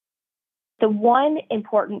The one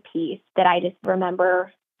important piece that I just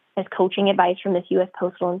remember as coaching advice from this U.S.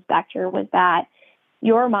 Postal Inspector was that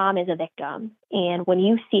your mom is a victim. And when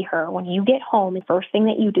you see her, when you get home, the first thing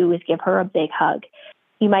that you do is give her a big hug.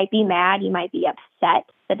 You might be mad, you might be upset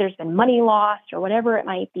that there's been money lost or whatever it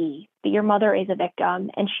might be, but your mother is a victim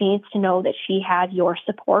and she needs to know that she has your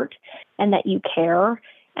support and that you care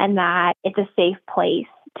and that it's a safe place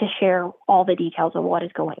to share all the details of what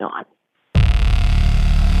is going on.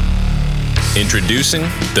 Introducing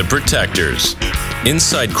The Protectors,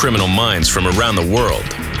 inside criminal minds from around the world.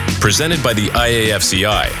 Presented by the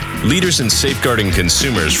IAFCI, leaders in safeguarding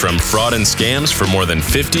consumers from fraud and scams for more than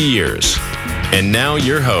 50 years. And now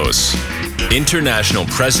your hosts, International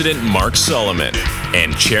President Mark Solomon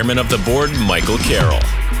and Chairman of the Board Michael Carroll.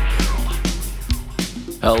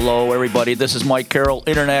 Hello, everybody. This is Mike Carroll,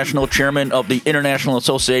 International Chairman of the International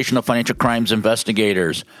Association of Financial Crimes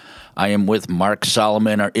Investigators. I am with Mark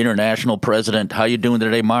Solomon, our International President. How you doing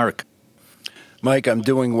today, Mark? Mike, I'm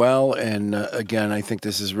doing well, and again, I think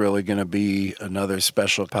this is really going to be another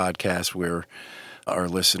special podcast where our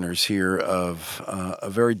listeners hear of a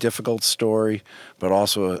very difficult story, but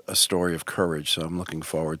also a story of courage. So I'm looking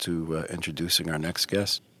forward to introducing our next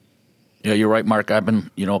guest. Yeah, you're right, Mark. I've been,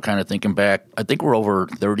 kind of thinking back. I think we're over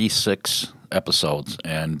 36 episodes,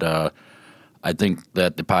 and I think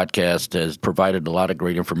that the podcast has provided a lot of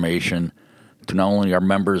great information to not only our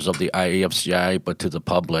members of the IAFCI, but to the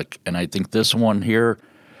public. And I think this one here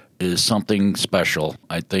is something special.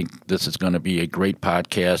 I think this is going to be a great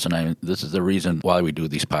podcast, and this is the reason why we do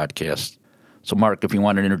these podcasts. So, Mark, if you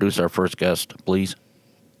want to introduce our first guest, please.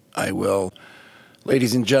 I will.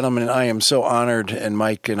 Ladies and gentlemen, I am so honored, and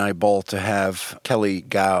Mike and I both, to have Kelly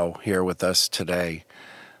Gow here with us today.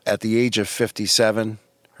 At the age of 57,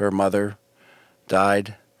 her mother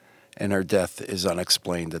died, and her death is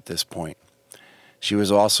unexplained at this point. She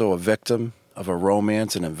was also a victim of a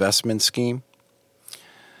romance and investment scheme.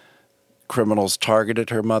 Criminals targeted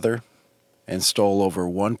her mother and stole over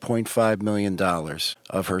 $1.5 million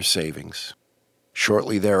of her savings.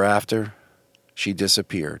 Shortly thereafter, she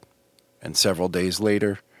disappeared, and several days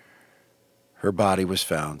later, her body was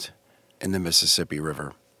found in the Mississippi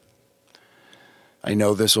River. I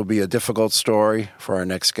know this will be a difficult story for our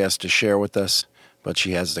next guest to share with us, but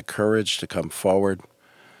she has the courage to come forward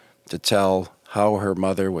to tell how her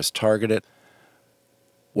mother was targeted,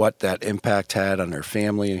 what that impact had on her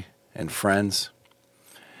family and friends.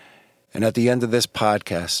 And at the end of this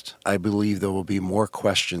podcast, I believe there will be more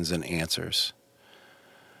questions than answers.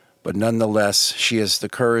 But nonetheless, she has the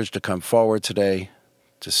courage to come forward today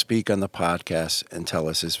to speak on the podcast and tell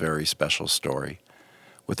us this very special story.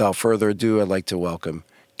 Without further ado, I'd like to welcome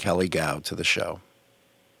Kelly Gow to the show.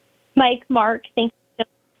 Mike, Mark, thank you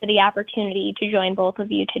for the opportunity to join both of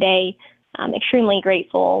you today. I'm extremely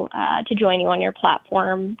grateful to join you on your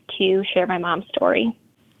platform to share my mom's story.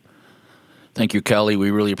 Thank you, Kelly.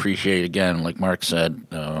 We really appreciate, again, like Mark said,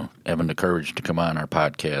 having the courage to come on our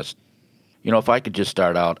podcast. If I could just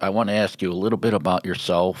start out, I want to ask you a little bit about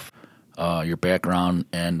yourself, your background,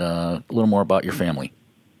 and a little more about your family.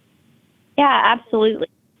 Yeah, absolutely.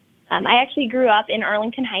 I actually grew up in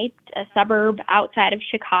Arlington Heights, a suburb outside of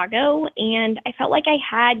Chicago, and I felt like I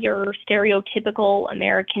had your stereotypical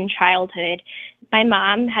American childhood. My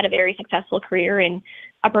mom had a very successful career in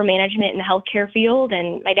upper management in the healthcare field,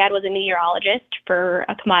 and my dad was a meteorologist for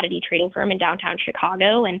a commodity trading firm in downtown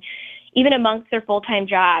Chicago. And even amongst their full-time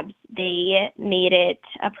jobs, they made it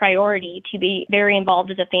a priority to be very involved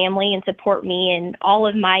as a family and support me in all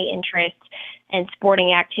of my interests and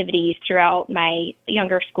sporting activities throughout my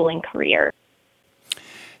younger schooling career.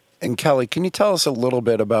 And Kelly, can you tell us a little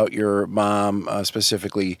bit about your mom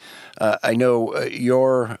specifically? I know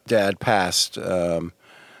your dad passed,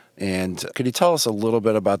 and could you tell us a little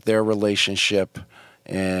bit about their relationship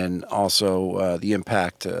and also the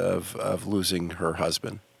impact of losing her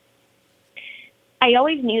husband? I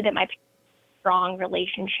always knew that my parents had a strong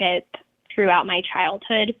relationship throughout my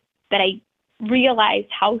childhood, but I realized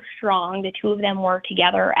how strong the two of them were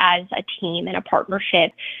together as a team and a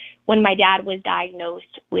partnership when my dad was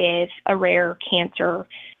diagnosed with a rare cancer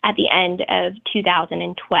at the end of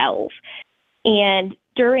 2012. And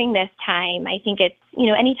during this time, I think it's,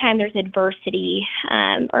 anytime there's adversity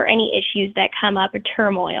or any issues that come up or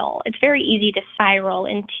turmoil, it's very easy to spiral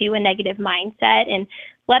into a negative mindset and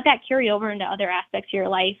let that carry over into other aspects of your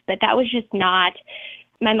life. But that was just not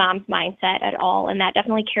my mom's mindset at all, and that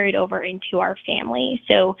definitely carried over into our family.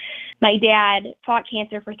 So my dad fought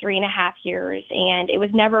cancer for 3.5 years, and it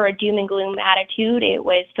was never a doom and gloom attitude. It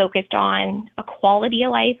was focused on a quality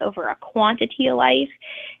of life over a quantity of life.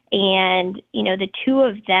 And, the two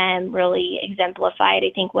of them really exemplified,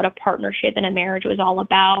 I think, what a partnership and a marriage was all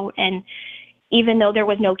about. And even though there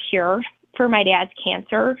was no cure for my dad's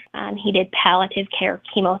cancer, he did palliative care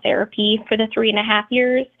chemotherapy for the 3.5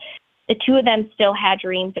 years. The two of them still had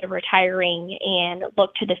dreams of retiring and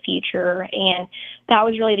looked to the future. And that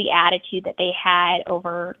was really the attitude that they had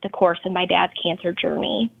over the course of my dad's cancer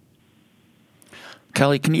journey.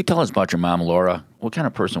 Kelly, can you tell us about your mom, Laura? What kind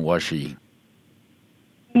of person was she?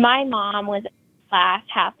 My mom was a glass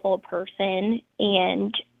half full person,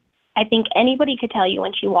 and I think anybody could tell you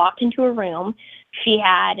when she walked into a room, she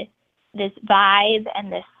had this vibe and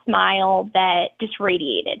this smile that just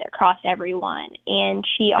radiated across everyone. And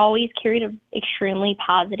she always carried an extremely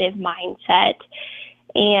positive mindset.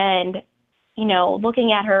 And,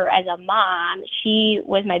 looking at her as a mom, she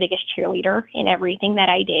was my biggest cheerleader in everything that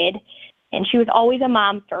I did. And she was always a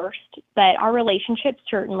mom first, but our relationship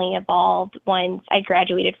certainly evolved once I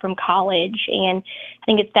graduated from college. And I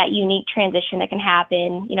think it's that unique transition that can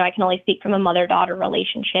happen. I can only speak from a mother-daughter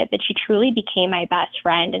relationship, but she truly became my best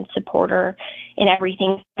friend and supporter in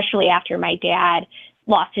everything, especially after my dad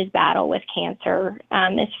lost his battle with cancer.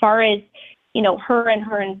 As far as, her and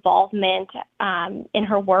her involvement in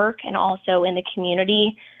her work and also in the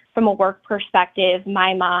community, from a work perspective,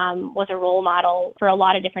 my mom was a role model for a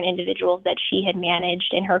lot of different individuals that she had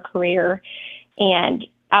managed in her career. And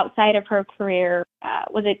outside of her career,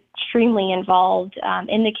 was extremely involved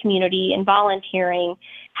in the community and volunteering,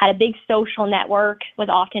 had a big social network, was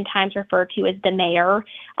oftentimes referred to as the mayor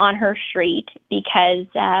on her street because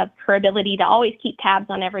of her ability to always keep tabs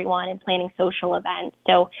on everyone and planning social events.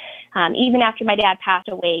 So even after my dad passed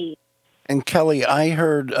away. And Kelly, I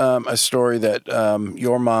heard a story that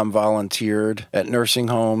your mom volunteered at nursing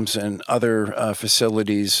homes and other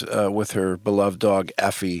facilities with her beloved dog,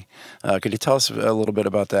 Effie. Could you tell us a little bit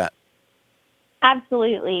about that?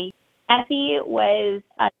 Absolutely. Effie was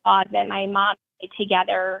a dog that my mom and I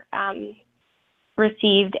together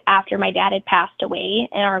received after my dad had passed away.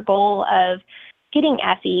 And our goal of getting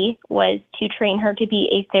Effie was to train her to be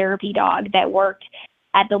a therapy dog that worked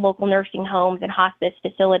at the local nursing homes and hospice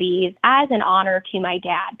facilities as an honor to my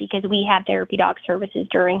dad, because we had therapy dog services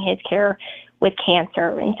during his care with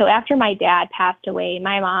cancer. And so after my dad passed away,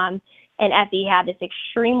 my mom and Effie had this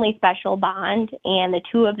extremely special bond, and the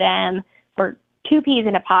two of them were two peas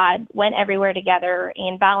in a pod, went everywhere together,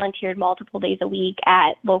 and volunteered multiple days a week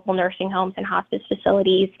at local nursing homes and hospice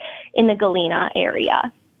facilities in the Galena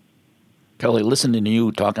area. Kelly, listening to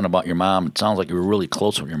you talking about your mom, it sounds like you were really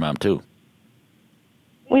close with your mom, too.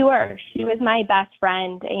 We were. She was my best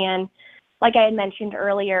friend. And like I had mentioned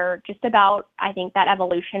earlier, just about, I think, that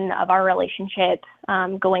evolution of our relationship,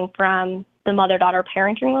 going from the mother-daughter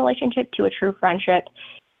parenting relationship to a true friendship,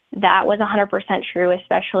 that was 100% true,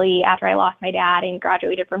 especially after I lost my dad and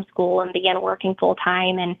graduated from school and began working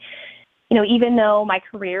full-time. And, even though my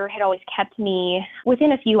career had always kept me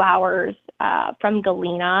within a few hours from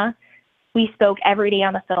Galena, we spoke every day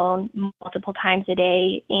on the phone, multiple times a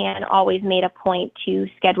day, and always made a point to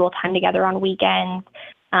schedule time together on weekends,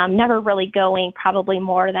 never really going probably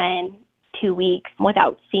more than 2 weeks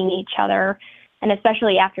without seeing each other. And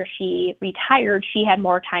especially after she retired, she had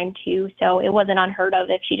more time too. So it wasn't unheard of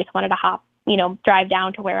if she just wanted to drive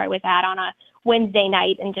down to where I was at on a Wednesday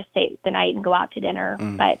night and just stay the night and go out to dinner.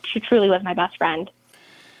 But she truly was my best friend.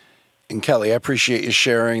 And Kelly, I appreciate you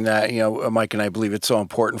sharing that. Mike and I believe it's so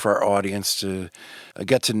important for our audience to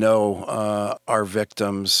get to know our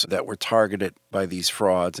victims that were targeted by these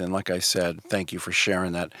frauds. And like I said, thank you for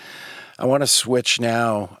sharing that. I want to switch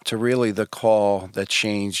now to really the call that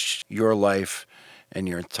changed your life and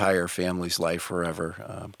your entire family's life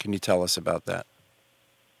forever. Can you tell us about that?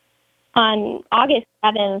 On August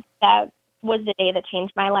 7th, that was the day that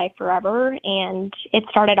changed my life forever. And it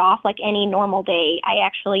started off like any normal day. I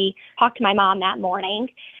actually talked to my mom that morning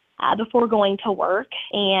before going to work.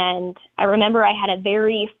 And I remember I had a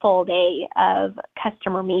very full day of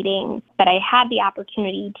customer meetings, but I had the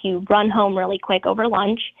opportunity to run home really quick over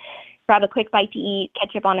lunch, grab a quick bite to eat,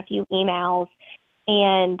 catch up on a few emails.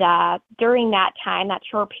 And during that time, that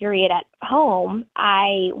short period at home,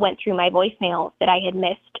 I went through my voicemails that I had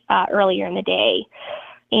missed earlier in the day.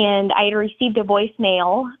 And I had received a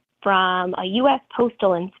voicemail from a U.S.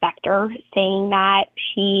 postal inspector saying that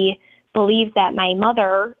she believes that my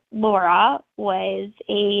mother, Laura, was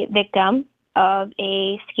a victim of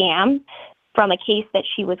a scam from a case that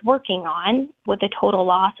she was working on with a total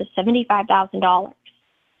loss of $75,000.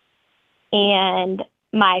 And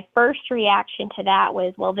my first reaction to that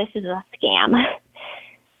was, well, this is a scam.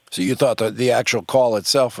 So you thought that the actual call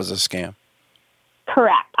itself was a scam?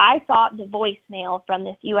 Correct. I thought the voicemail from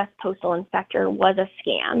this U.S. Postal Inspector was a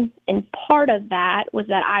scam. And part of that was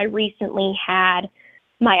that I recently had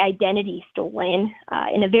my identity stolen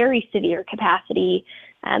in a very severe capacity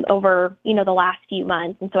over, the last few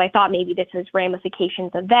months. And so I thought maybe this was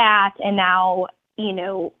ramifications of that. And now,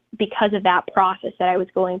 because of that process that I was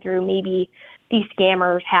going through, maybe these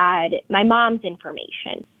scammers had my mom's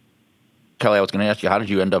information. Kelly, I was going to ask you, how did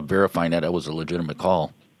you end up verifying that it was a legitimate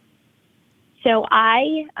call? So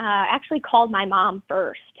I actually called my mom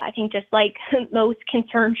first. I think just like most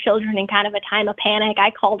concerned children in kind of a time of panic,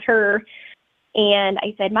 I called her and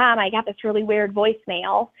I said, Mom, I got this really weird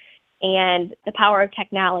voicemail. And the power of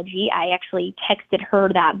technology, I actually texted her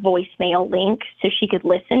that voicemail link so she could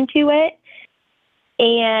listen to it.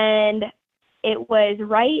 And it was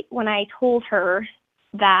right when I told her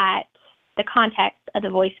that the context of the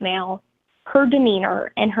voicemail, her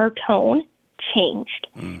demeanor and her tone changed.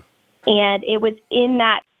 And it was in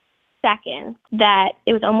that second that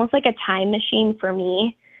it was almost like a time machine for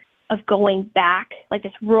me of going back, like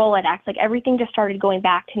this Rolodex, like everything just started going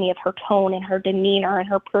back to me of her tone and her demeanor and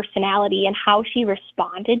her personality and how she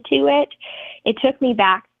responded to it. It took me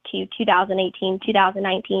back to 2018,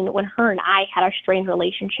 2019, when her and I had a strained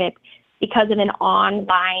relationship because of an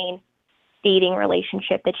online dating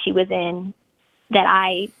relationship that she was in that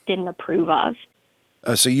I didn't approve of.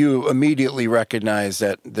 So you immediately recognized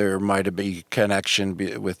that there might have been a connection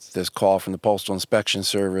with this call from the Postal Inspection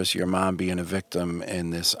Service, your mom being a victim in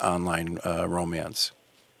this online romance.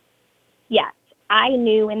 Yes, I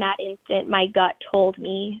knew in that instant, my gut told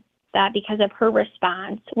me that because of her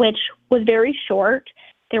response, which was very short,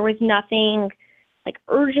 there was nothing like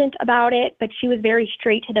urgent about it, but she was very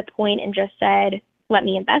straight to the point and just said, let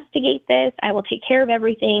me investigate this. I will take care of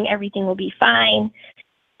everything. Everything will be fine.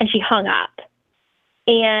 And she hung up.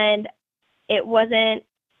 And it wasn't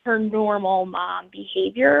her normal mom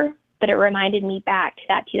behavior, but it reminded me back to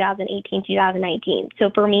that 2018, 2019. So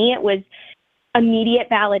for me, it was immediate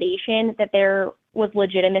validation that there was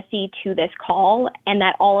legitimacy to this call and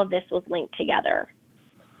that all of this was linked together.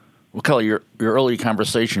 Well, Kelly, your early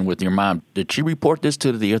conversation with your mom, did she report this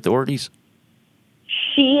to the authorities?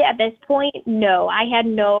 She, at this point, no. I had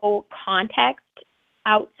no context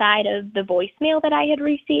outside of the voicemail that I had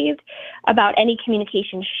received about any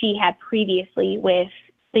communication she had previously with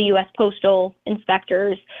the U.S. Postal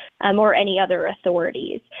Inspectors or any other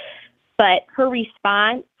authorities. But her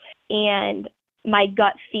response and my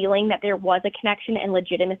gut feeling that there was a connection and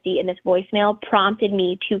legitimacy in this voicemail prompted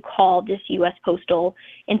me to call this U.S. Postal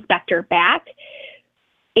Inspector back.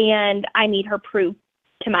 And I made her prove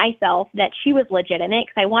to myself that she was legitimate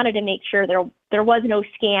because I wanted to make sure there was no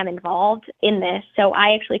scam involved in this. So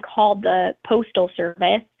I actually called the Postal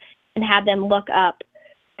Service and had them look up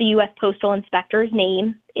the U.S. Postal Inspector's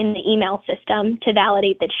name in the email system to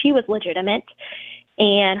validate that she was legitimate.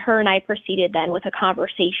 And her and I proceeded then with a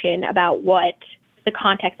conversation about what the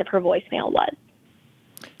context of her voicemail was.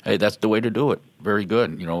 Hey, that's the way to do it. Very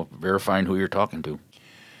good. Verifying who you're talking to.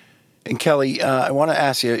 And Kelly, I want to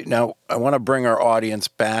ask you now, I want to bring our audience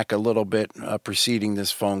back a little bit preceding this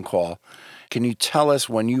phone call. Can you tell us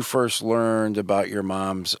when you first learned about your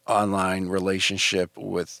mom's online relationship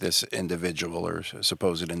with this individual or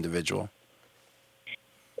supposed individual?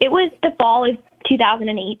 It was the fall of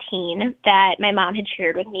 2018 that my mom had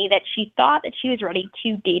shared with me that she thought that she was ready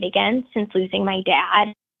to date again since losing my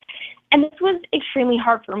dad. And this was extremely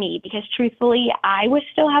hard for me because truthfully, I was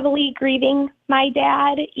still heavily grieving my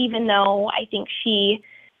dad, even though I think she,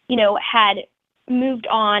 had moved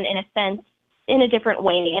on in a sense in a different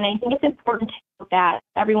way. And I think it's important to note that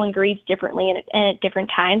everyone grieves differently and at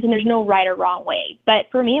different times, and there's no right or wrong way. But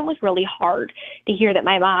for me, it was really hard to hear that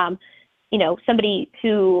my mom, somebody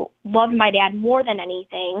who loved my dad more than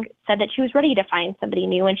anything, said that she was ready to find somebody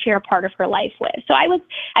new and share a part of her life with. So I was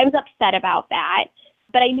upset about that.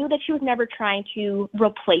 But I knew that she was never trying to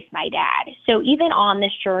replace my dad. So even on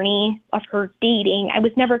this journey of her dating, I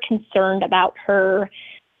was never concerned about her,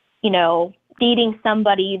 dating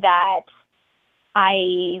somebody that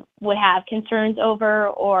I would have concerns over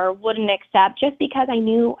or wouldn't accept just because I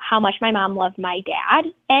knew how much my mom loved my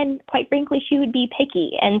dad. And quite frankly, she would be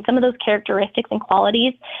picky. And some of those characteristics and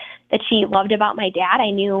qualities that she loved about my dad,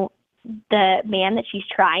 I knew the man that she's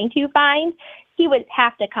trying to find, he would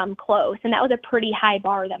have to come close. And that was a pretty high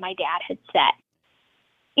bar that my dad had set.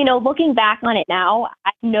 Looking back on it now,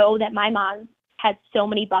 I know that my mom had so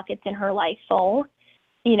many buckets in her life full,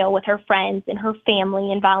 with her friends and her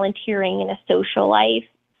family and volunteering and a social life.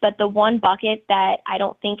 But the one bucket that I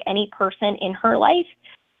don't think any person in her life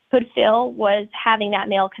could fill was having that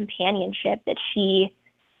male companionship that she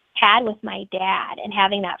had with my dad and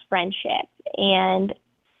having that friendship. And,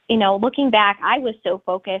 looking back, I was so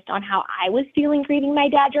focused on how I was feeling grieving my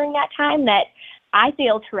dad during that time that I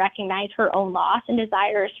failed to recognize her own loss and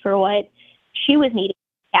desires for what she was needing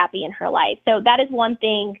to be happy in her life. So that is one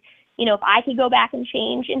thing, if I could go back and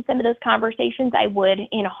change in some of those conversations, I would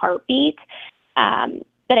in a heartbeat.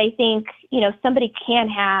 But I think, somebody can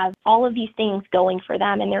have all of these things going for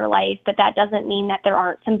them in their life, but that doesn't mean that there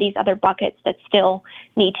aren't some of these other buckets that still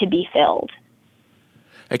need to be filled.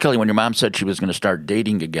 Hey, Kelly, when your mom said she was going to start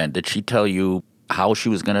dating again, did she tell you how she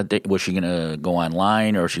was going to date? Was she going to go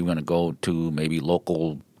online, or was she going to go to maybe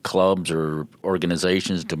local clubs or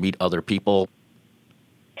organizations to meet other people?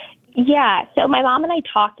 Yeah, so my mom and I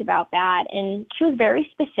talked about that, and she was very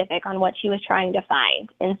specific on what she was trying to find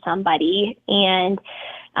in somebody. And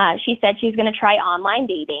she said she was going to try online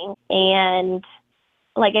dating. And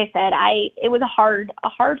like I said, it was a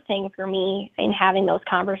hard thing for me in having those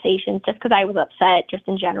conversations, just because I was upset just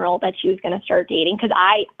in general that she was going to start dating, because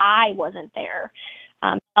I wasn't there,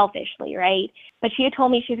 selfishly, right? But she had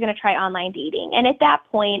told me she was going to try online dating. And at that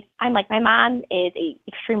point, I'm like, my mom is a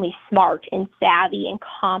extremely smart and savvy and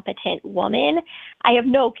competent woman. I have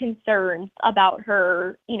no concerns about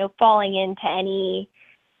her, falling into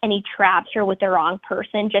any traps or with the wrong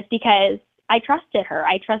person, just because I trusted her.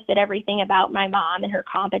 I trusted everything about my mom and her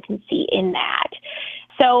competency in that.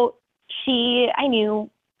 So I knew,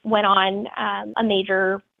 went on a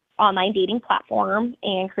major online dating platform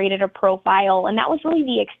and created a profile, and that was really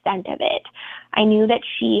the extent of it. I knew that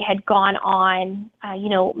she had gone on,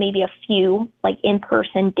 maybe a few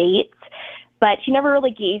in-person dates, but she never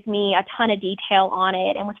really gave me a ton of detail on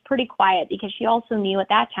it and was pretty quiet, because she also knew at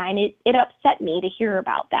that time it upset me to hear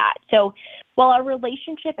about that. So while our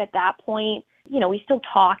relationship at that point, we still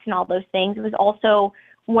talked and all those things, it was also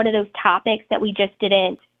one of those topics that we just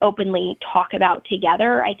didn't openly talk about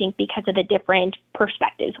together, I think because of the different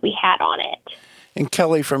perspectives we had on it. And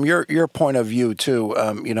Kelly, from your point of view too,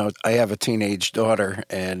 I have a teenage daughter,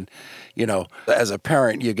 and as a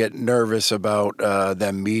parent, you get nervous about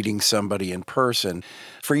them meeting somebody in person.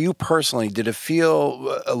 For you personally, did it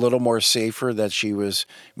feel a little more safer that she was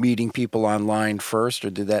meeting people online first, or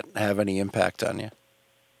did that have any impact on you?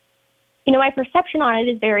 My perception on it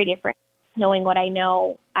is very different. Knowing what I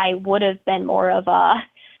know, I would have been more of a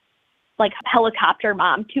helicopter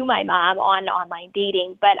mom to my mom on online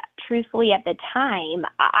dating. But truthfully, at the time,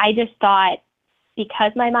 I just thought,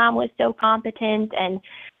 because my mom was so competent and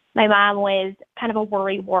my mom was kind of a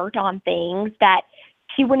worrywart on things, that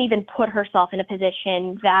she wouldn't even put herself in a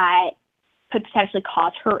position that could potentially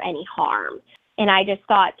cause her any harm. And I just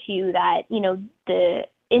thought too that, the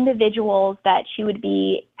individuals that she would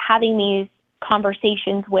be having these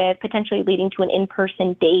conversations with, potentially leading to an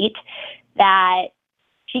in-person date, that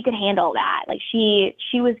she could handle that. She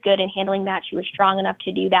was good in handling that. She was strong enough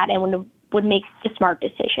to do that and would make the smart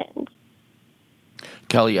decisions.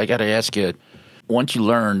 Kelly, I got to ask you, once you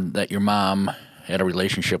learned that your mom had a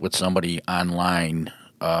relationship with somebody online,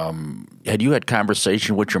 had you had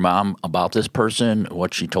conversation with your mom about this person,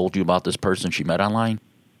 what she told you about this person she met online?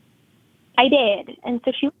 I did. And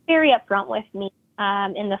so she was very upfront with me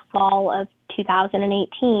in the fall of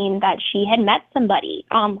 2018 that she had met somebody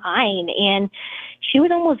online, and she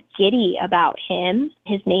was almost giddy about him.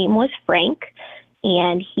 His name was Frank,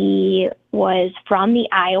 and he was from the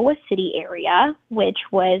Iowa City area, which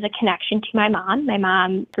was a connection to my mom. My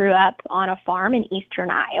mom grew up on a farm in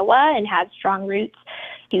eastern Iowa and had strong roots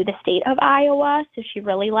to the state of Iowa, so she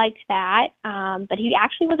really liked that. But he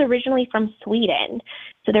actually was originally from Sweden,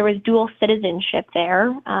 so there was dual citizenship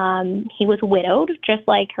there. He was widowed, just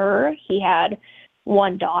like her. He had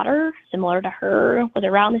one daughter, similar to her, was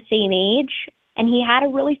around the same age. And he had a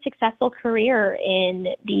really successful career in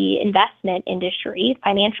the investment industry,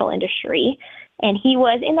 financial industry. And he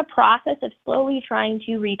was in the process of slowly trying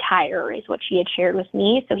to retire, is what she had shared with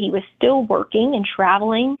me. So he was still working and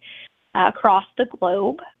traveling across the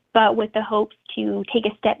globe, but with the hopes to take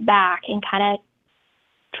a step back and kind of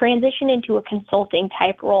transition into a consulting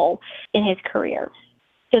type role in his career.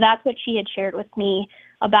 So that's what she had shared with me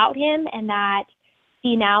about him, and that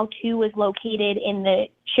he now, too, was located in the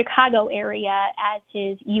Chicago area as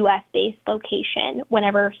his U.S.-based location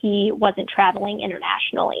whenever he wasn't traveling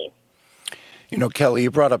internationally. Kelly,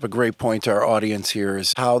 you brought up a great point to our audience here,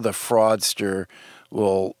 is how the fraudster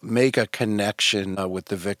will make a connection with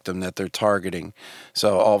the victim that they're targeting.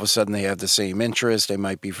 So all of a sudden they have the same interest. They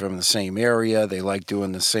might be from the same area. They like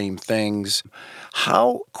doing the same things.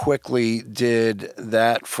 How quickly did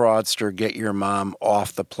that fraudster get your mom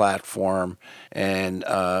off the platform and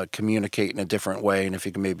communicate in a different way? And if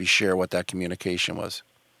you can maybe share what that communication was.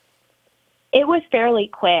 It was fairly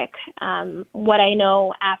quick. What I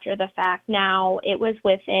know after the fact now, it was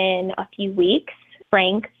within a few weeks.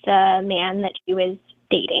 Frank, the man that she was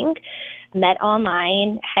dating, met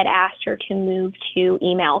online, had asked her to move to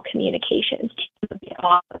email communications, to get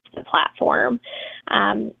off of the platform.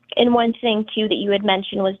 And one thing, too, that you had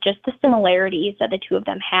mentioned was just the similarities that the two of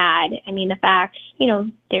them had. I mean, the fact,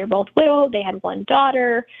 they were both widowed, they had one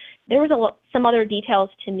daughter. There was some other details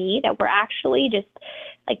to me that were actually just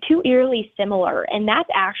like too eerily similar. And that's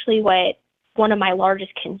actually what one of my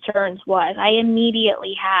largest concerns was. I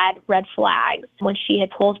immediately had red flags when she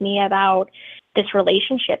had told me about this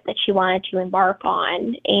relationship that she wanted to embark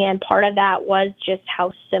on. And part of that was just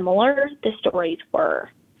how similar the stories were.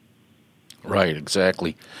 Right,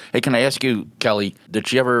 exactly. Hey, can I ask you, Kelly,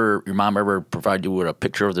 your mom ever provide you with a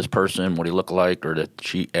picture of this person, what he looked like, or that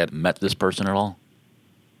she had met this person at all?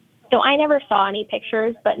 So I never saw any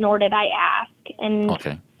pictures, but nor did I ask. And,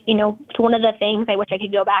 Okay. It's one of the things I wish I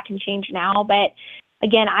could go back and change now. But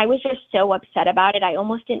again, I was just so upset about it. I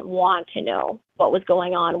almost didn't want to know what was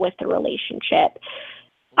going on with the relationship.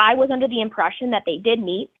 I was under the impression that they did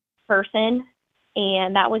meet in person,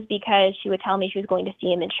 and that was because she would tell me she was going to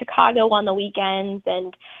see him in Chicago on the weekends,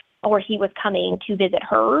 or he was coming to visit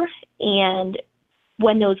her. And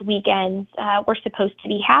when those weekends were supposed to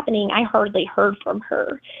be happening, I hardly heard from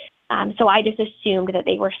her. So I just assumed that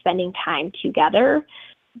they were spending time together.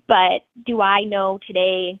 But do I know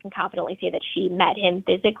today and can confidently say that she met him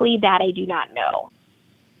physically? That I do not know.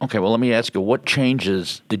 Okay, well, let me ask you, what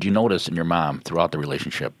changes did you notice in your mom throughout the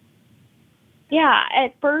relationship? Yeah,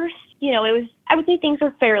 at first, I would say things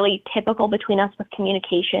were fairly typical between us with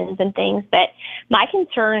communications and things, but my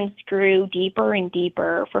concerns grew deeper and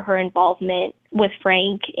deeper for her involvement with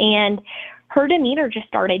Frank, and her demeanor just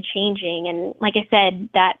started changing. And like I said,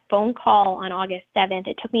 that phone call on August 7th,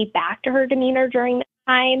 it took me back to her demeanor during that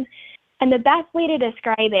time. And the best way to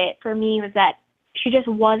describe it for me was that she just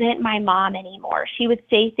wasn't my mom anymore. She would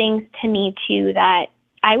say things to me, too, that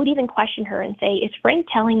I would even question her and say, is Frank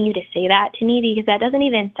telling you to say that to me? Because that doesn't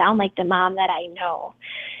even sound like the mom that I know.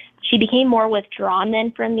 She became more withdrawn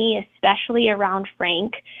then from me, especially around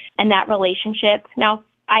Frank and that relationship. Now,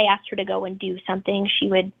 I asked her to go and do something. She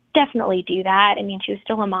would definitely do that. I mean, she was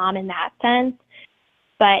still a mom in that sense.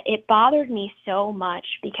 But it bothered me so much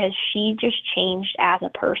because she just changed as a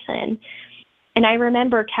person. And I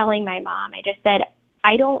remember telling my mom, I just said,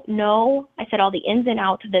 I don't know. I said all the ins and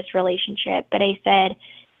outs of this relationship, but I said,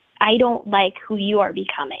 I don't like who you are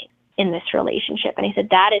becoming in this relationship. And I said,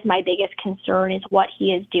 that is my biggest concern, is what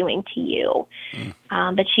he is doing to you.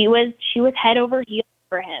 But she was head over heels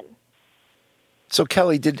for him. So,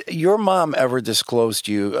 Kelly, did your mom ever disclose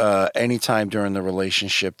to you any time during the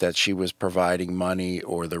relationship that she was providing money,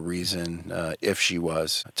 or the reason, if she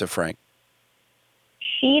was, to Frank?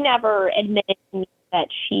 She never admitted to me that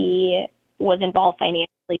she was involved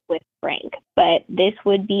financially with Frank, but this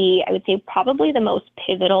would be, I would say, probably the most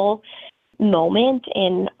pivotal moment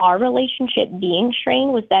in our relationship being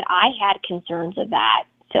strained, was that I had concerns of that.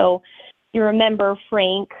 So you remember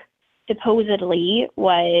Frank supposedly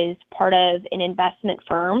was part of an investment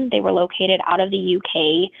firm. They were located out of the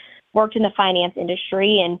UK, worked in the finance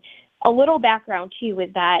industry. And a little background, too,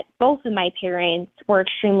 is that both of my parents were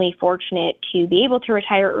extremely fortunate to be able to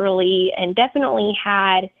retire early and definitely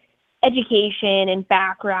had education and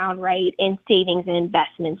background, right, in savings and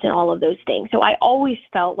investments and all of those things. So I always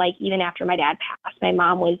felt like even after my dad passed, my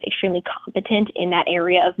mom was extremely competent in that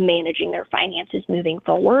area of managing their finances moving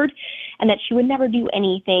forward, and that she would never do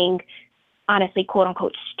anything, honestly, quote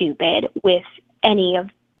unquote, stupid with any of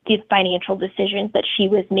the financial decisions that she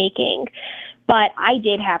was making. But I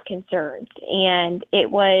did have concerns, and it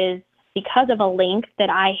was because of a link that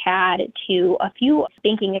I had to a few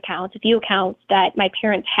banking accounts, a few accounts that my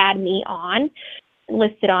parents had me on,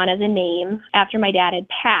 listed on as a name after my dad had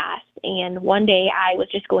passed. And one day I was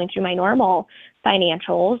just going through my normal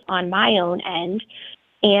financials on my own end,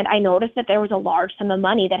 and I noticed that there was a large sum of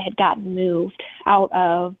money that had gotten moved out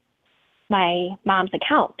of my mom's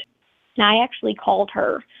account. And I actually called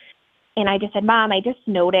her, and I just said, Mom, I just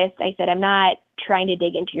noticed. I said, I'm not trying to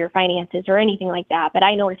dig into your finances or anything like that, but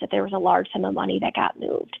I noticed that there was a large sum of money that got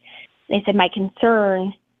moved. And I said, my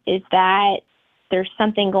concern is that there's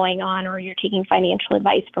something going on, or you're taking financial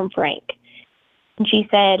advice from Frank. And she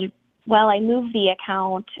said, well, I moved the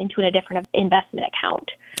account into a different investment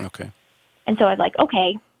account. Okay. And so I was like,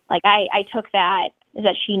 okay, like I took that as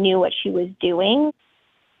that she knew what she was doing.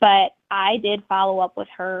 But I did follow up with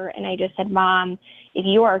her, and I just said, Mom, if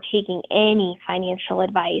you are taking any financial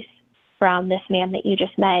advice from this man that you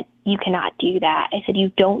just met, you cannot do that. I said,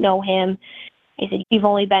 you don't know him. I said, you've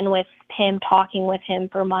only been with him, talking with him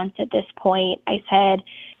for months at this point. I said,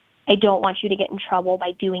 I don't want you to get in trouble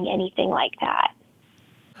by doing anything like that.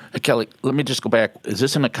 Hey, Kelly, let me just go back. Is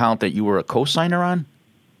this an account that you were a co-signer on?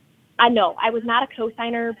 No, I was not a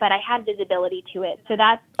co-signer, but I had visibility to it. So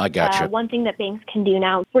that's I gotcha. one thing that banks can do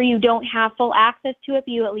now, where you don't have full access to it,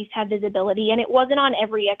 but you at least have visibility. And it wasn't on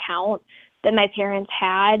every account that my parents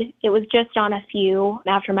had. It was just on a few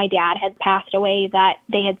after my dad had passed away that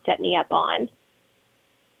they had set me up on.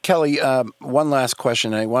 Kelly, one last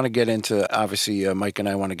question. I want to get into, obviously, Mike and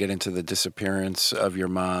I want to get into the disappearance of your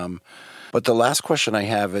mom. But the last question I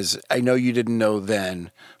have is, I know you didn't know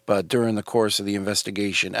then, but during the course of the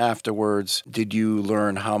investigation afterwards, did you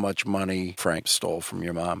learn how much money Frank stole from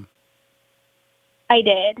your mom? I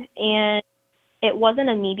did, and it wasn't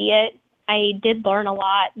immediate. I did learn a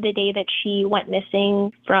lot the day that she went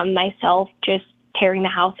missing from myself, just tearing the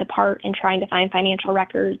house apart and trying to find financial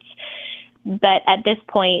records. But at this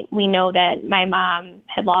point, we know that my mom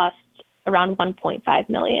had lost around $1.5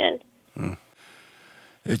 million.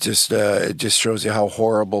 It just shows you how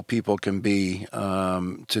horrible people can be,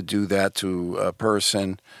 to do that to a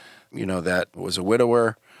person, that was a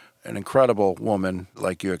widower, an incredible woman,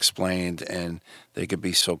 like you explained, and they could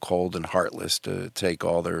be so cold and heartless to take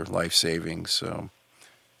all their life savings. So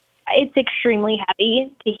It's extremely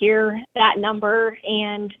heavy to hear that number,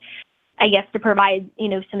 and I guess to provide,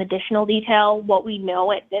 some additional detail, what we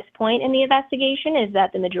know at this point in the investigation is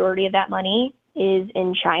that the majority of that money is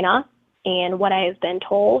in China. And what I have been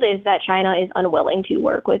told is that China is unwilling to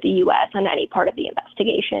work with the U.S. on any part of the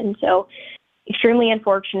investigation. So extremely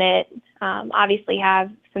unfortunate. Obviously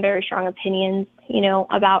have some very strong opinions,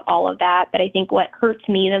 about all of that. But I think what hurts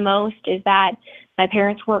me the most is that my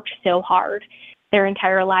parents worked so hard their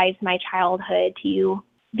entire lives, my childhood, to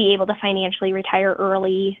be able to financially retire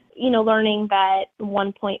early. Learning that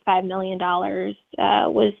 $1.5 million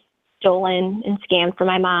was stolen and scammed from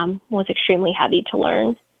my mom was extremely heavy to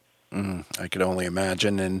learn. I could only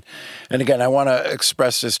imagine. And again, I want to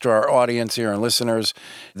express this to our audience here and listeners.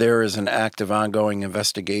 There is an active ongoing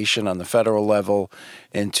investigation on the federal level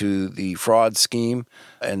into the fraud scheme.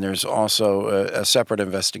 And there's also a separate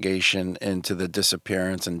investigation into the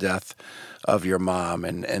disappearance and death of your mom.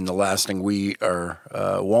 And the last thing we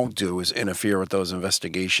won't do is interfere with those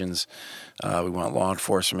investigations. We want law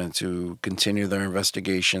enforcement to continue their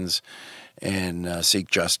investigations and seek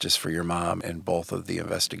justice for your mom in both of the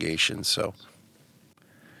investigations. So,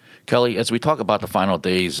 Kelly, as we talk about the final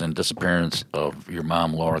days and disappearance of your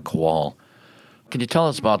mom, Laura Kowal, can you tell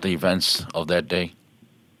us about the events of that day?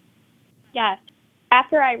 Yes.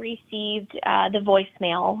 After I received the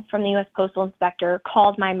voicemail from the U.S. Postal Inspector,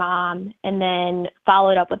 called my mom, and then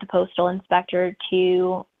followed up with the Postal Inspector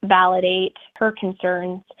to validate her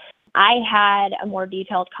concerns, I had a more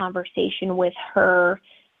detailed conversation with her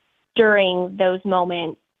during those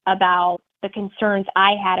moments about the concerns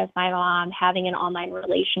I had of my mom having an online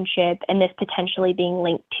relationship and this potentially being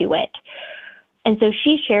linked to it. And so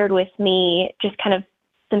she shared with me just kind of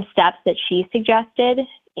some steps that she suggested.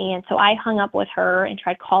 And so I hung up with her and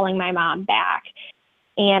tried calling my mom back.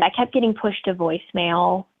 And I kept getting pushed to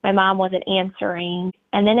voicemail. My mom wasn't answering.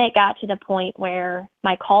 And then it got to the point where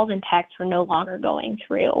my calls and texts were no longer going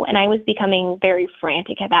through. And I was becoming very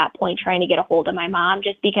frantic at that point, trying to get a hold of my mom,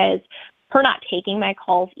 just because her not taking my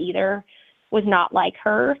calls either was not like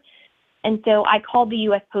her. And so I called the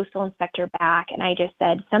U.S. Postal Inspector back, and I just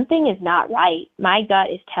said, something is not right. My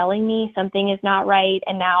gut is telling me something is not right.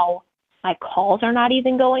 And now my calls are not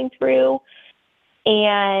even going through.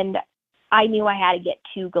 And I knew I had to get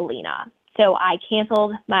to Galena. So I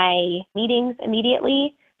canceled my meetings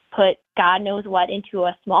immediately, put God knows what into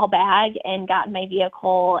a small bag, and got in my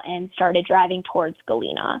vehicle and started driving towards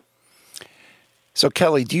Galena. So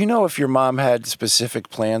Kelly, do you know if your mom had specific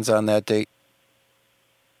plans on that date?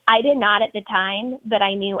 I did not at the time, but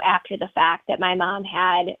I knew after the fact that my mom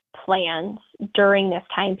had plans during this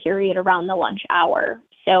time period around the lunch hour.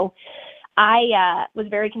 So I was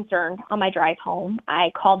very concerned on my drive home.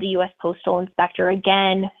 I called the U.S. Postal Inspector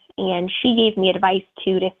again, and she gave me advice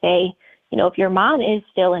to say, if your mom is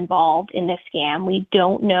still involved in this scam, we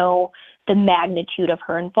don't know the magnitude of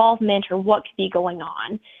her involvement or what could be going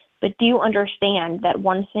on. But do understand that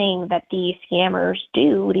one thing that these scammers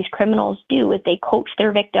do, these criminals do, is they coach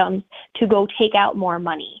their victims to go take out more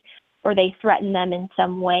money, or they threaten them in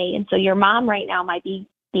some way. And so your mom right now might be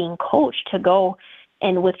being coached to go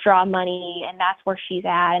and withdraw money, and that's where she's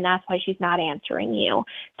at, and that's why she's not answering you.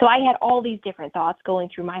 So I had all these different thoughts going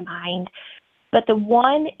through my mind. But the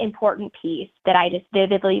one important piece that I just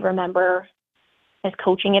vividly remember as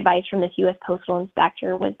coaching advice from this U.S. Postal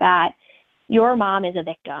Inspector was that your mom is a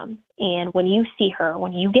victim. And when you see her,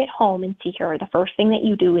 when you get home and see her, the first thing that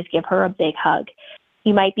you do is give her a big hug.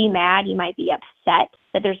 You might be mad, you might be upset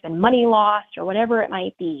that there's been money lost or whatever it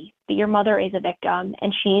might be, but your mother is a victim,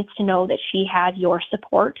 and she needs to know that she has your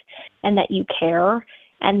support and that you care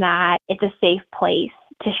and that it's a safe place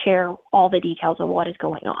to share all the details of what is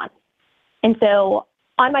going on. And so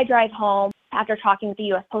on my drive home, after talking with the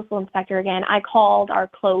U.S. Postal Inspector again, I called our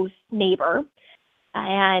close neighbor,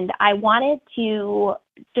 and I wanted to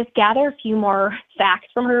just gather a few more facts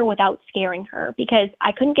from her without scaring her, because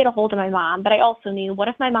I couldn't get a hold of my mom, but I also knew, what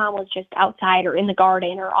if my mom was just outside or in the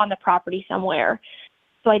garden or on the property somewhere?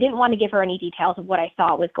 So I didn't want to give her any details of what I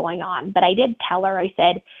thought was going on, but I did tell her, I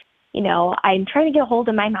said, I'm trying to get a hold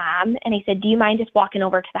of my mom, and I said, do you mind just walking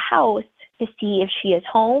over to the house to see if she is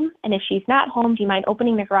home? And if she's not home, do you mind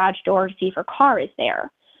opening the garage door to see if her car is there?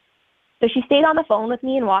 So she stayed on the phone with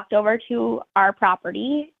me and walked over to our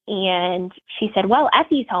property, and she said, well,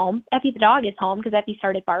 Effie's home. Effie the dog is home, because Effie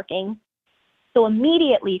started barking. So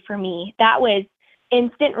immediately for me, that was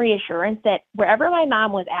instant reassurance that wherever my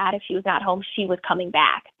mom was at, if she was not home, she was coming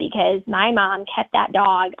back, because my mom kept that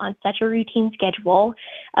dog on such a routine schedule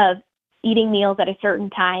of eating meals at a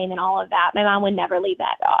certain time and all of that. My mom would never leave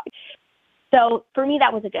that dog. So for me,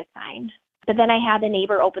 that was a good sign. But then I had the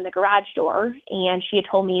neighbor open the garage door, and she had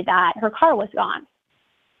told me that her car was gone.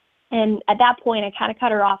 And at that point, I kind of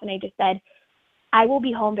cut her off, and I just said, I will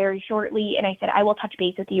be home very shortly. And I said, I will touch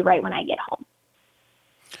base with you right when I get home.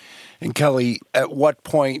 And Kelly, at what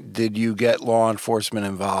point did you get law enforcement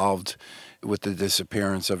involved with the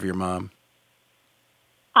disappearance of your mom?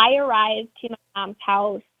 I arrived to my mom's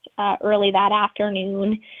house early that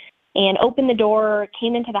afternoon and opened the door,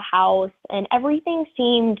 came into the house, and everything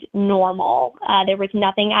seemed normal. There was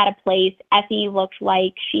nothing out of place. Effie looked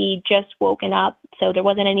like she just woken up, so there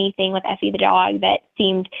wasn't anything with Effie the dog that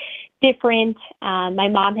seemed different. My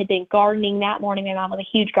mom had been gardening that morning. My mom was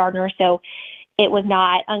a huge gardener, so it was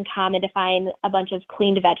not uncommon to find a bunch of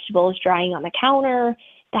cleaned vegetables drying on the counter.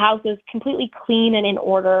 The house was completely clean and in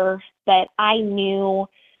order, but I knew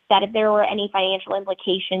that if there were any financial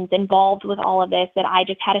implications involved with all of this, that I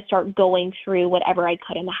just had to start going through whatever I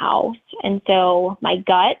could in the house. And so my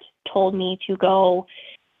gut told me to go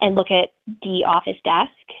and look at the office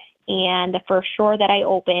desk. And the first drawer that I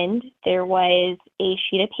opened, there was a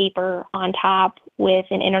sheet of paper on top with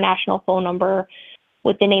an international phone number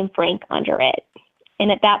with the name Frank under it.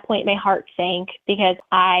 And at that point, my heart sank, because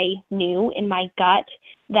I knew in my gut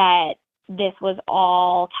that this was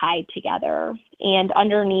all tied together. And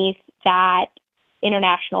underneath that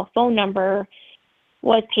international phone number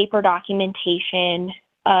was paper documentation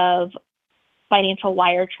of financial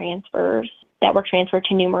wire transfers that were transferred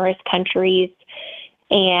to numerous countries,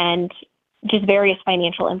 and just various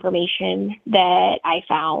financial information that I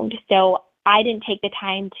found. So I didn't take the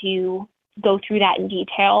time to go through that in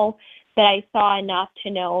detail, but I saw enough to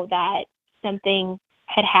know that something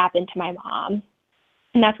had happened to my mom.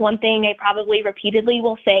 And that's one thing I probably repeatedly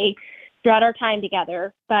will say throughout our time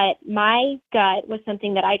together. But my gut was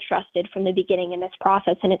something that I trusted from the beginning in this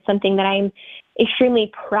process. And it's something that I'm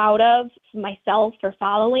extremely proud of myself for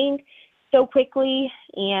following so quickly.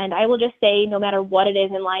 And I will just say, no matter what it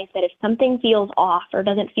is in life, that if something feels off or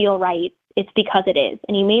doesn't feel right, it's because it is.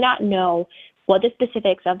 And you may not know what the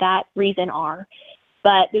specifics of that reason are,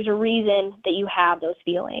 but there's a reason that you have those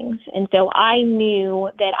feelings. And so I knew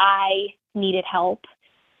that I needed help.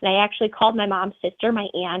 And I actually called my mom's sister, my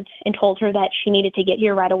aunt, and told her that she needed to get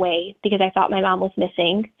here right away, because I thought my mom was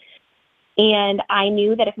missing. And I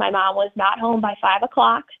knew that if my mom was not home by 5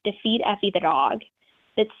 o'clock to feed Effie the dog,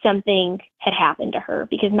 that something had happened to her,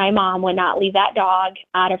 because my mom would not leave that dog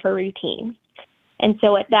out of her routine. And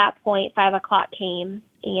so at that point, 5 o'clock came,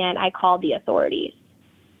 and I called the authorities.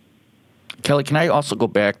 Kelly, can I also go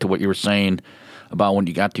back to what you were saying about when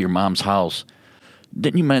you got to your mom's house?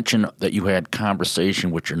 Didn't you mention that you had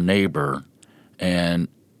conversation with your neighbor, and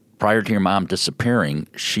prior to your mom disappearing,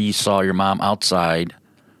 she saw your mom outside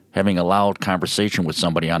having a loud conversation with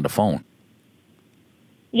somebody on the phone?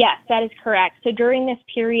 Yes, that is correct. So during this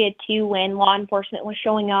period, too, when law enforcement was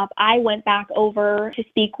showing up, I went back over to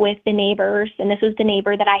speak with the neighbors, and this was the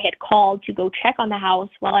neighbor that I had called to go check on the house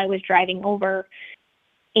while I was driving over.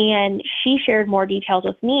 And she shared more details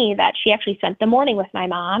with me that she actually spent the morning with my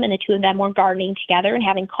mom, and the two of them were gardening together and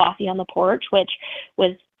having coffee on the porch, which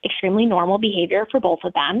was extremely normal behavior for both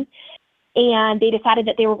of them. And they decided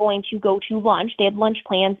that they were going to go to lunch. They had lunch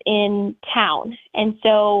plans in town. And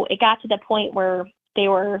so it got to the point where they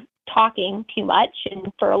were talking too much,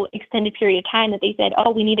 and for an extended period of time, that they said, oh,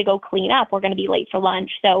 we need to go clean up. We're going to be late for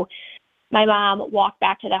lunch. So my mom walked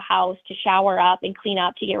back to the house to shower up and clean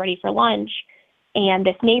up to get ready for lunch. And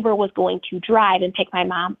this neighbor was going to drive and pick my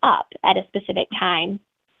mom up at a specific time.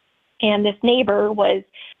 And this neighbor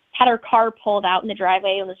had her car pulled out in the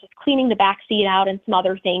driveway and was just cleaning the back seat out and some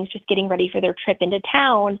other things, just getting ready for their trip into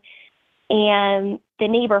town. And the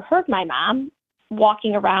neighbor heard my mom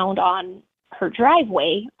walking around on her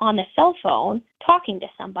driveway on the cell phone talking to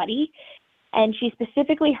somebody. And she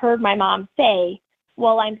specifically heard my mom say,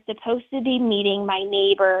 "Well, I'm supposed to be meeting my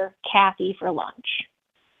neighbor, Kathy, for lunch."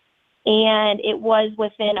 And it was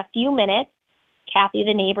within a few minutes, Kathy,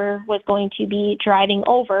 the neighbor, was going to be driving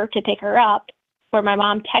over to pick her up, where my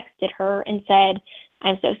mom texted her and said,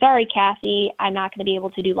 "I'm so sorry, Kathy, I'm not going to be able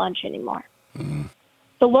to do lunch anymore."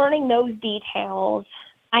 So learning those details,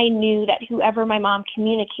 I knew that whoever my mom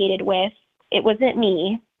communicated with, it wasn't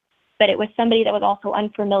me, but it was somebody that was also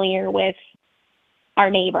unfamiliar with our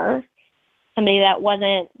neighbor, somebody that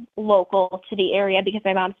wasn't local to the area, because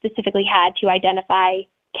my mom specifically had to identify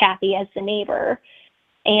Kathy as the neighbor.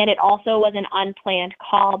 And it also was an unplanned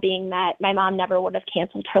call, being that my mom never would have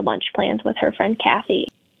canceled her lunch plans with her friend Kathy.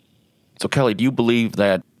 So, Kelly, do you believe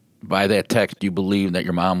that by that text, do you believe that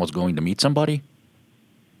your mom was going to meet somebody?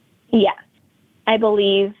 Yes. I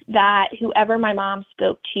believe that whoever my mom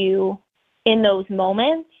spoke to in those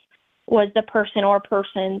moments was the person or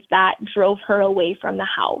persons that drove her away from the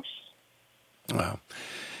house. Wow.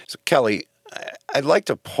 So, Kelly, I'd like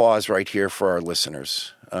to pause right here for our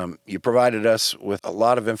listeners. You provided us with a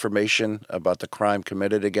lot of information about the crime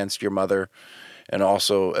committed against your mother and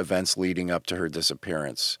also events leading up to her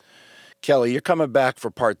disappearance. Kelly, you're coming back for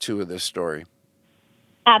part 2 of this story.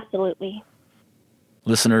 Absolutely.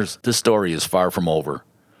 Listeners, this story is far from over.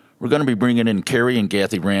 We're going to be bringing in Carrie and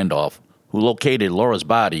Kathy Randolph, who located Laura's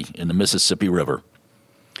body in the Mississippi River.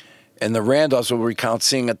 And the Randolphs will recount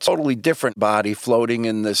seeing a totally different body floating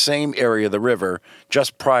in the same area of the river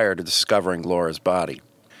just prior to discovering Laura's body.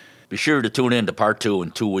 Be sure to tune in to part 2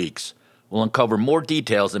 in 2 weeks. We'll uncover more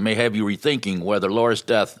details that may have you rethinking whether Laura's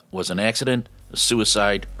death was an accident, a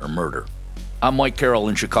suicide, or murder. I'm Mike Carroll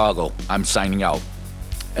in Chicago. I'm signing out.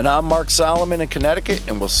 And I'm Mark Solomon in Connecticut,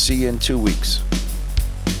 and we'll see you in 2 weeks.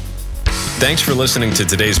 Thanks for listening to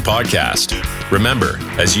today's podcast. Remember,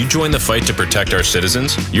 as you join the fight to protect our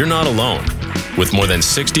citizens, you're not alone. With more than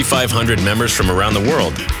 6,500 members from around the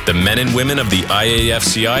world, the men and women of the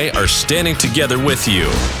IAFCI are standing together with you.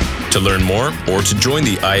 To learn more or to join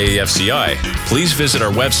the IAFCI, please visit our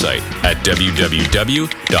website at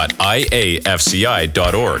www.iafci.org.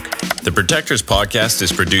 The Protectors Podcast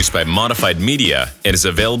is produced by Modified Media and is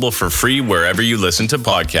available for free wherever you listen to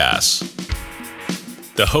podcasts.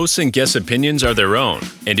 The hosts and guests' opinions are their own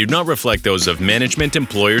and do not reflect those of management,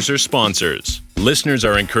 employers, or sponsors. Listeners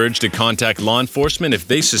are encouraged to contact law enforcement if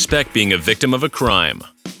they suspect being a victim of a crime.